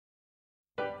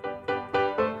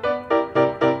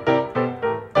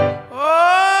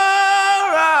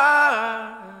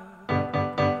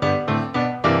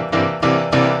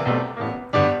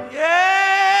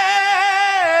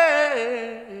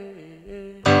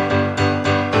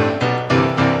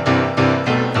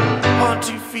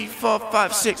4,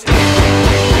 5, 6.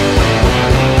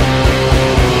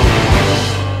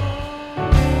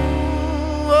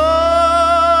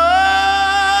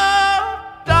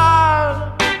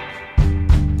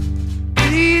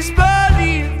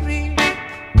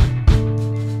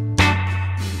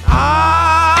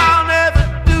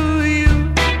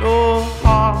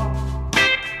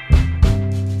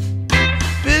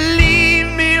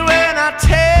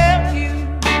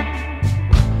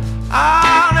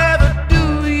 I'll never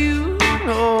do you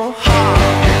no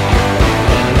harm.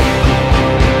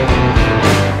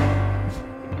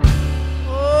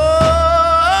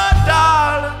 Oh,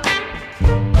 darling,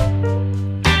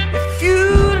 if you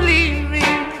leave me,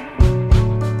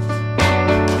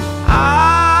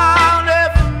 I'll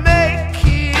never make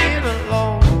it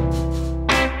alone.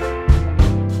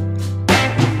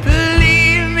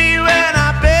 Believe me when I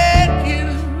beg you,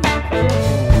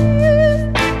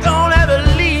 don't ever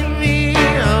leave me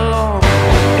alone.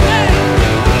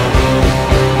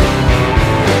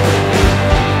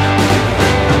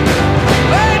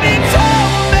 When you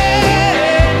told me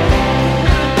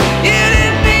you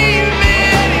didn't need me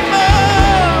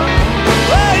anymore,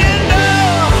 well, you know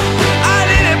I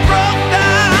nearly broke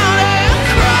down and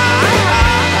cried.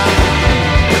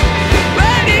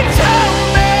 When you told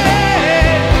me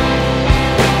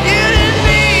you didn't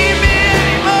need me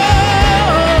anymore,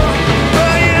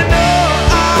 well, you know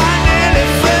I nearly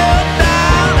fell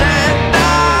down and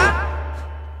died.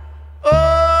 Oh,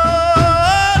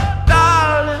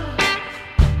 darling,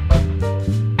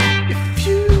 if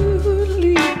you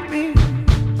leave me,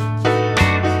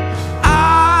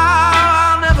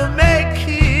 I'll never make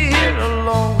it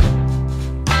alone.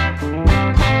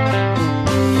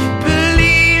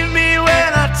 Believe me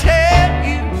when I tell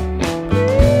you,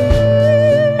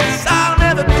 'cause I'll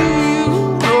never do you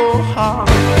no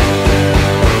harm.